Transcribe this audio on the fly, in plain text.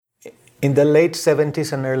In the late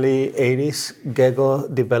 70s and early 80s, Gego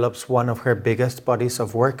develops one of her biggest bodies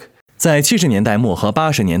of work. 在70年代末和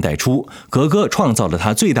80年代初，格格创造了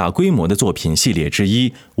她最大规模的作品系列之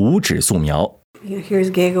一——无纸素描。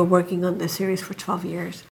Here's Gego working on this series for 12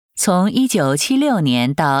 years. 从1976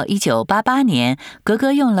年到1988年，格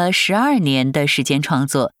格用了12年的时间创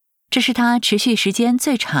作，这是她持续时间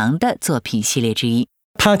最长的作品系列之一。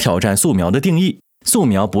她挑战素描的定义。素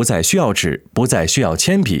描不再需要纸，不再需要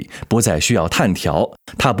铅笔，不再需要碳条，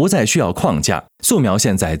它不再需要框架。素描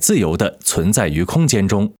现在自由地存在于空间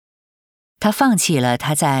中。他放弃了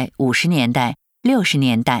他在50年代、60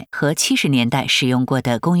年代和70年代使用过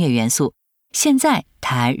的工业元素。现在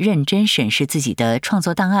他认真审视自己的创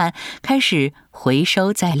作档案，开始回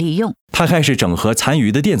收再利用。他开始整合残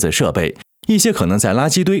余的电子设备，一些可能在垃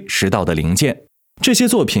圾堆拾到的零件。这些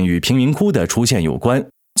作品与贫民窟的出现有关。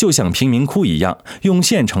就像贫民窟一样，用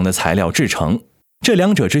现成的材料制成，这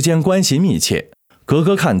两者之间关系密切。格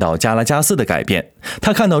格看到加拉加斯的改变，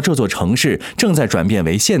他看到这座城市正在转变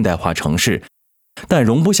为现代化城市，但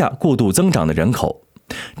容不下过度增长的人口，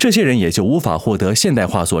这些人也就无法获得现代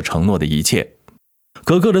化所承诺的一切。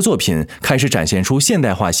格格的作品开始展现出现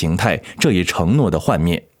代化形态这一承诺的幻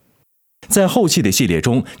灭。在后期的系列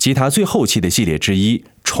中，及他最后期的系列之一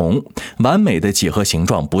虫，完美的几何形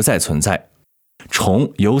状不再存在。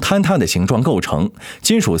虫由坍塌的形状构成，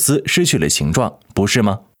金属丝失去了形状，不是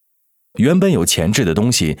吗？原本有前置的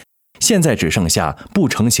东西，现在只剩下不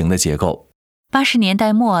成形的结构。80年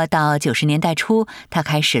代末到90年代初，他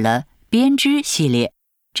开始了编织系列，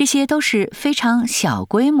这些都是非常小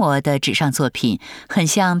规模的纸上作品，很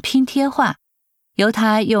像拼贴画，由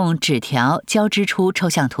他用纸条交织出抽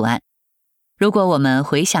象图案。如果我们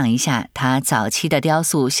回想一下他早期的雕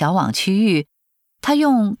塑小网区域，他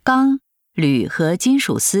用钢、铝和金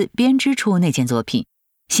属丝编织出那件作品。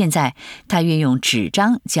现在他运用纸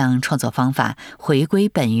张将创作方法回归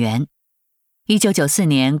本源。1994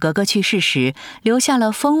年格格去世时，留下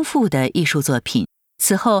了丰富的艺术作品，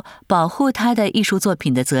此后保护他的艺术作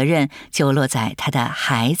品的责任就落在他的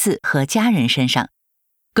孩子和家人身上。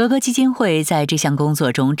格格基金会在这项工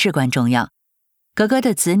作中至关重要。格格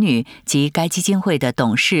的子女及该基金会的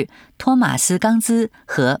董事托马斯·冈兹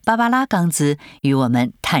和芭芭拉·冈兹与我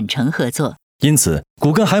们坦诚合作。因此，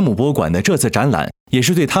古根海姆博物馆的这次展览也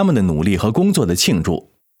是对他们的努力和工作的庆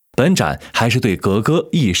祝。本展还是对格格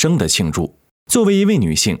一生的庆祝。作为一位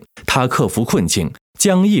女性，她克服困境，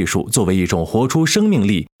将艺术作为一种活出生命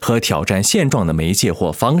力和挑战现状的媒介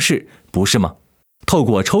或方式，不是吗？透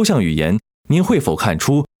过抽象语言，您会否看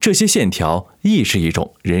出这些线条亦是一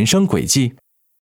种人生轨迹？